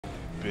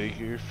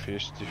Bigger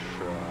fish to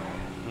fry.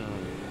 Yeah.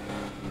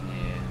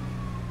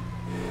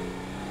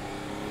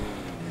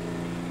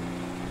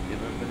 You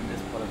ever been in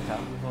this part of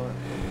town before?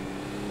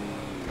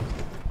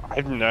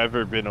 I've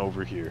never been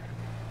over here.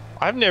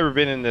 I've never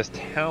been in this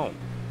town.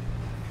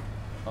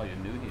 Oh, you're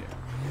new here.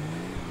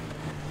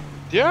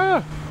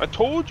 Yeah, I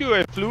told you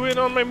I flew in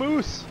on my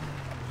moose.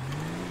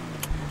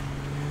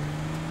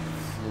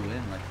 Flew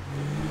in like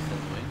moose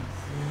has wings.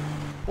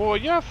 Well,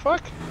 yeah,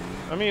 fuck.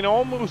 I mean,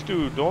 all moose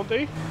do, don't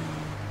they?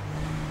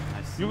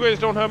 I see. You guys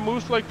don't have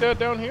moose like that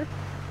down here?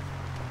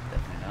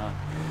 Definitely not.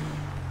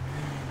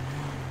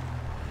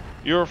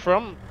 You're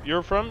from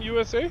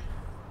USA?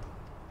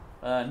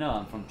 No,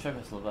 I'm from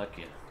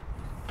Czechoslovakia.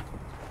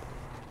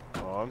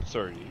 Oh, I'm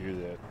sorry to hear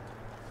that.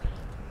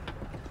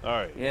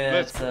 Alright, Yeah,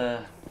 let's it's go.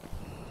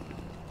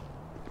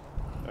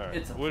 Alright,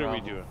 it's a what are we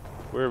problem. doing?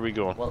 Where are we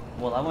going?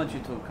 Well, I want you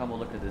to come and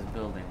look at this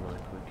building really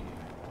quick here.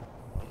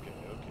 Okay,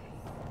 okay.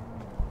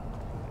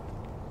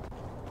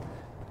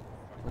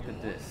 Look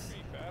at this.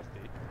 Pretty fast,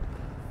 eh?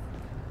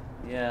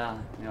 Yeah,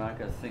 you know, I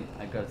got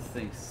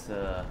things.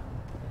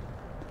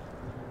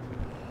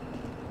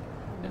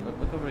 And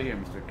look over here,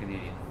 Mr.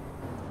 Canadian.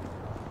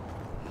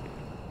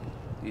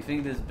 Do you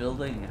think this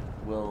building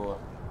will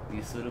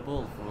be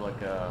suitable for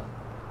like a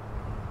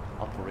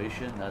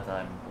operation that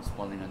I was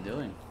planning on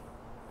doing?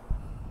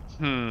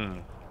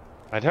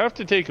 I'd have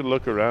to take a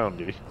look around,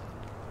 dude.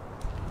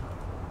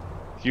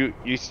 You're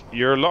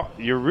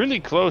really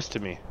close to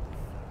me.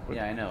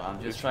 Yeah, I know.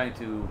 I'm just trying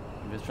to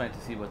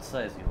see what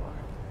size you are.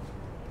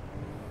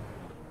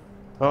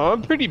 Oh,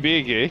 I'm pretty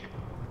big, eh?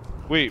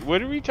 Wait,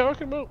 what are we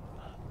talking about?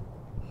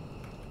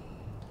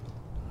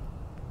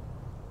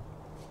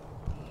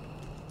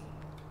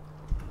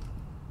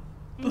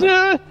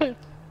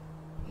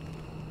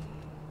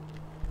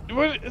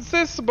 What is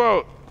this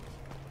about?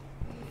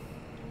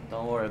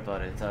 Don't worry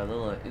about it. It's a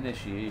little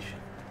initiation.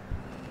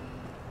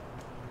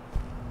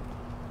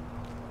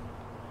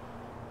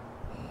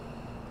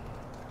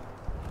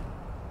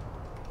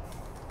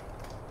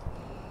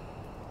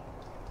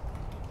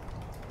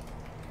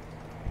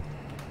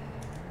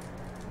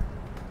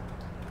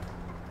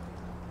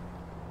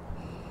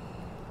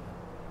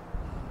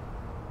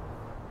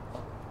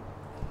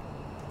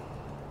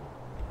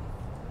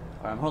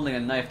 I'm holding a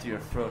knife to your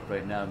throat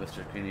right now,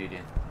 Mr.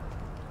 Canadian.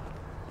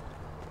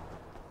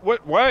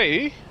 What?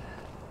 Why?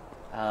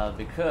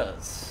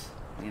 Because,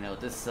 you know,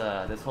 this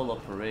whole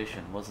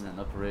operation wasn't an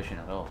operation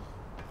at all.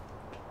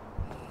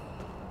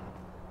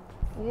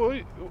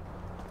 What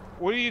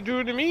are you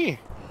doing to me?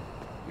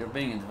 You're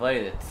being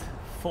invited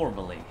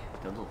formally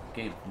to a little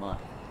game of mine.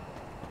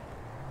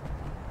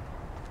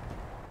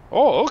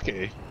 Oh,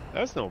 okay.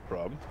 That's no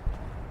problem.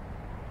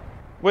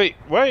 Wait,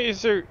 why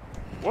is there...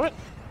 What?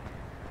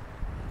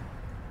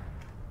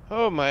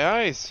 Oh, my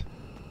eyes.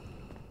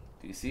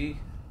 Do you see?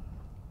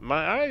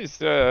 My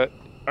eyes,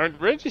 aren't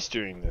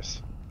registering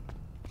this.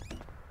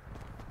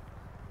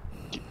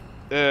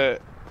 How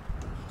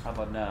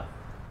about now?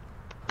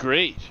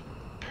 Great.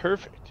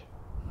 Perfect.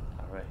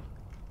 Alright.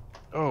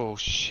 Oh,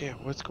 shit.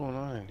 What's going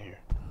on in here?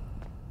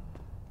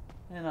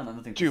 Yeah, no,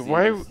 nothing to Dude, see.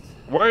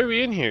 why are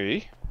we in here,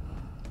 eh?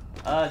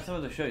 I just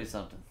wanted to show you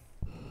something.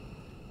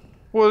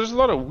 Well, there's a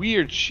lot of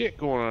weird shit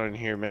going on in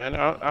here, man.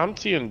 I'm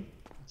seeing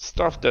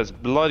stuff that's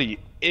bloody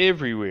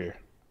everywhere.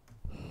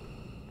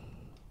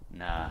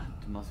 Nah,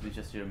 it must be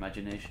just your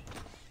imagination.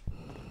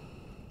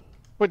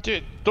 But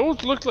dude,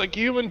 those look like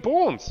human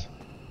bones.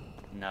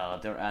 No,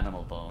 they're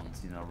animal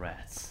bones, you know,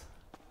 rats.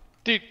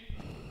 Dude.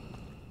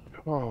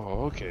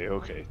 Oh, okay,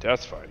 okay.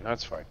 That's fine,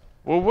 that's fine.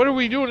 Well, what are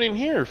we doing in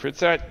here if it's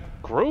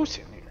that gross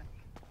in here?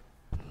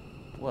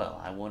 Well,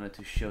 I wanted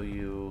to show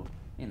you,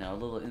 you know, a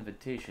little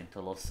invitation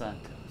to Los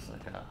Santos,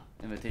 like a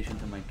invitation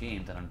to my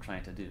game that I'm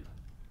trying to do.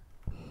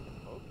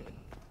 Okay.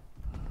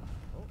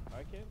 Oh,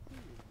 I can't see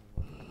you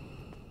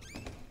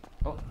anymore.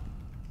 Oh.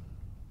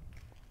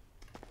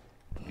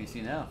 Can you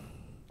see now?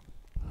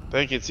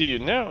 I can see you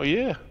now,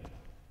 yeah.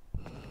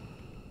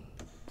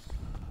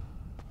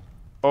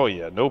 Oh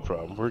yeah, no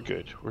problem. We're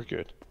good. We're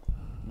good.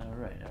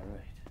 Alright,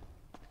 alright.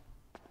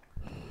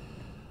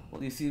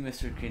 Well, you see,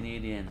 Mr.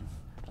 Canadian,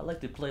 I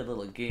like to play a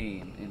little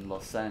game in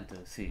Los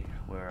Santos here,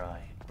 where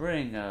I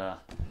bring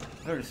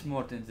very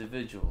smart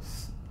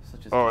individuals,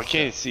 such as Oh, I yourself.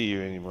 can't see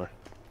you anymore.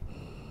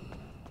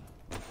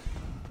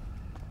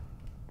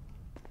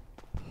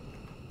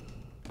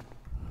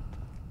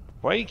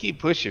 Why you keep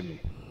pushing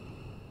me?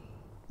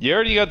 You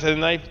already got the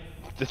knife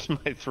to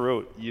my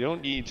throat. You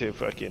don't need to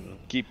fucking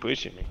keep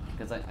pushing me.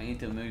 Because I need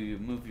to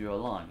move you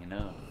along, you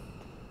know.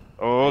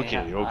 Oh,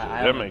 okay, okay.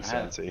 I That makes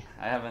sense, eh?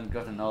 I haven't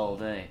gotten all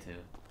day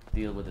to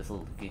deal with this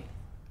little game.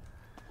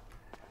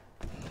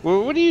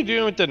 Well, what are you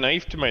doing with the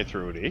knife to my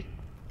throat, eh?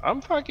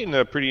 I'm fucking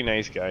a pretty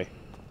nice guy.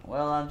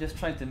 Well, I'm just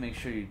trying to make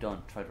sure you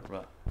don't try to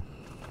run.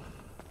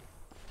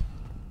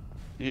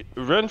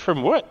 Run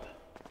from what?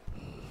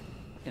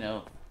 You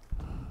know,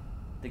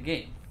 the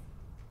game.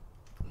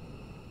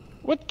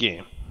 What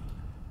game?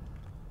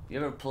 You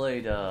ever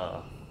played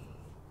hide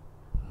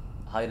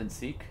and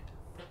seek?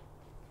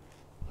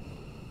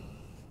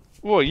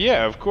 Well,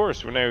 yeah, of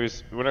course. When I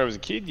was a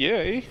kid, yeah.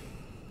 Eh?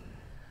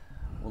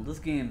 Well, this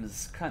game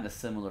is kind of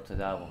similar to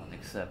that one,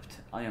 except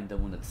I am the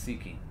one that's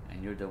seeking,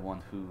 and you're the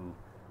one who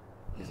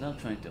is not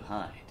trying to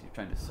hide. You're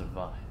trying to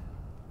survive.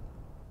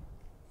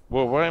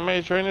 Well, why am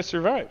I trying to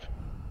survive?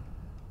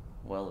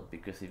 Well,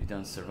 because if you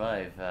don't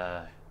survive,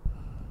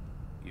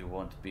 you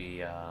won't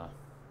be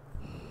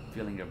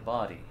feeling your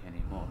body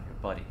anymore, your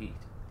body heat.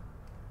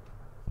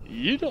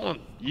 You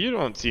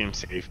don't seem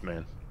safe,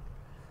 man.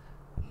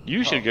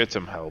 You should get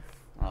some help.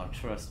 Oh,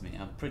 trust me,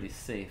 I'm pretty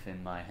safe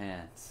in my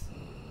hands.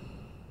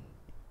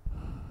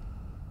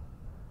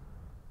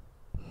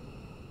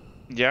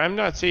 Yeah, I'm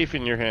not safe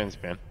in your hands,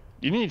 man.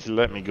 You need to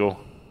let me go.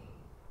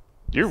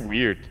 You're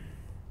weird.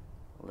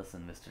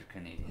 Listen, Mr.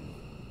 Canadian.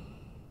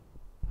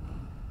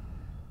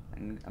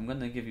 I'm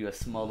gonna give you a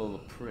small little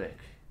prick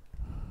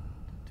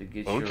to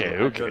get your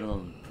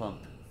adrenaline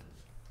pumping.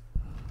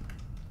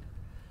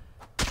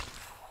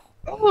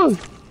 Oh.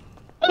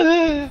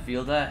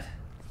 Feel that?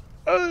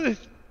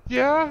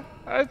 Yeah,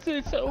 I'd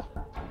say so.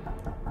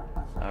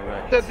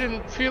 Alright. That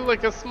didn't feel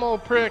like a small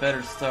prick. You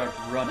better start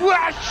running.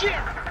 Ah, shit!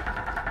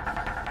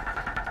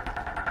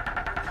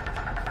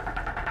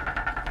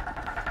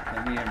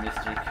 Come here,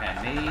 Mr.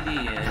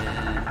 Canadian.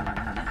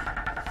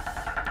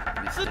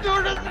 Mr. The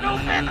door doesn't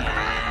open! Let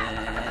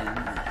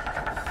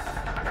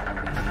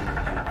me give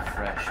you a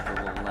fresh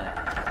little land.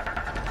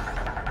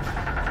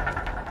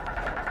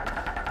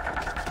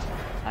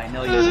 I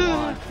know you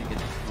want to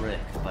get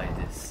tricked by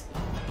this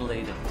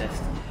blade of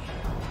destiny.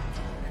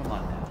 Come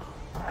on now.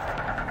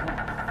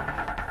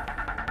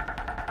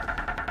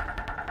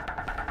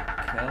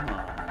 Come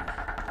on.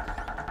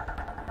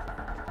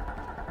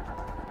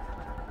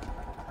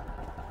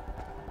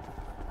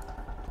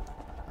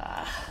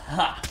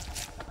 Aha!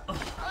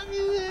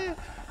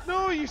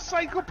 No, you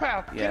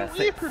psychopath! Yeah, Get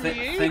away from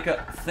me!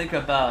 think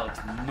about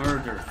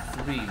Murder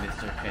 3,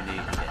 Mr.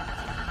 Canadian.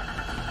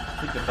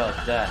 Think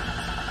about that.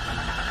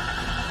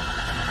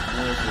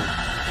 Murder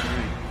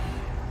 3.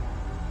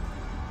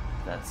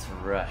 That's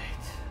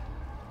right.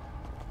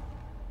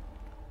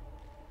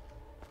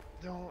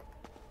 Don't.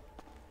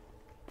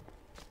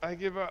 I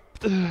give up.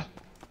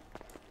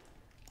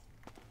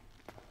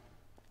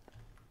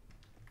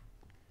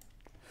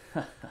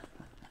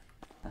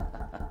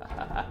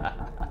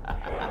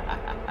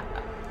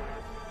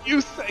 You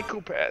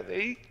psychopath,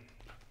 eh?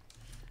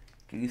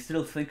 Can you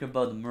still think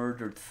about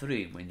Murder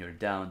 3 when you're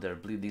down there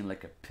bleeding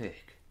like a pig?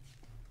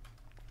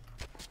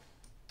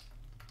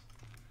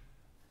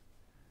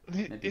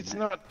 It's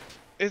not.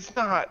 It's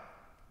not.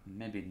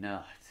 Maybe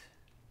not.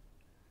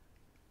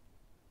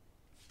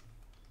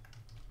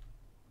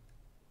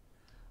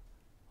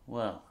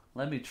 Well,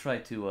 let me try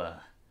to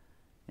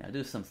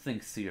do some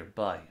things to your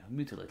body.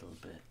 Mute a little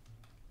bit.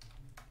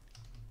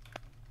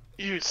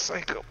 You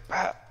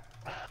psychopath.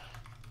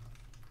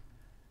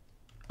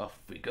 Off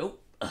we go.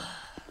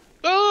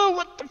 Oh,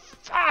 what the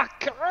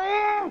fuck?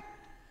 Oh!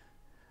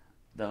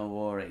 Don't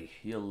worry,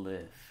 you'll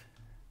live.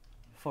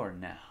 For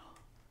now.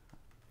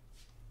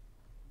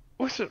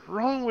 What's it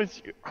wrong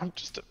with you? I'm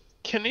just a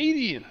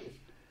Canadian.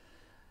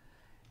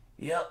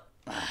 Yep,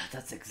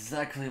 that's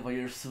exactly why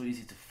you're so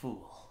easy to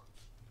fool.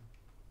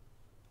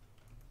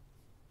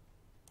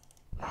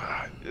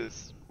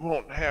 This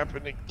won't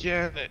happen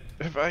again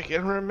if I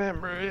can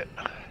remember it.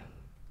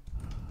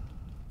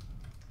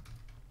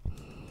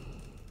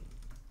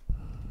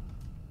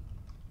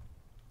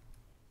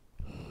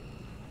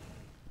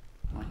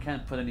 I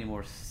can't put any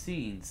more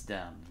scenes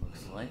down,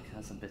 looks like.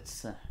 That's a bit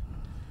sad.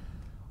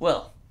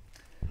 Well,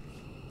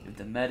 if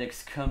the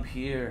medics come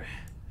here,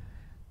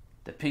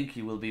 the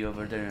pinkie will be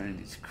over there in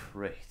these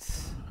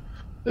crates.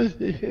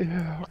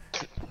 Yeah.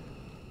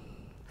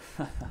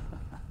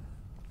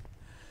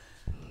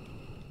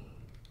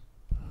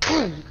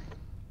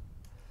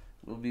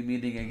 We'll be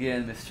meeting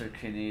again, Mr.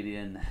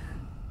 Canadian.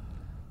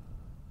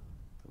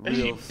 Are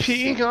you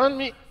peeing on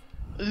me?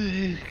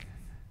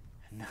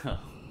 No.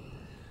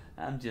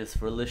 I'm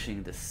just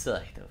relishing the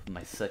sight of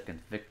my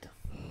second victim.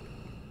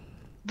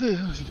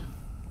 Dude.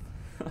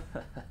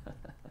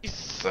 You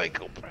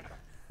psychopath.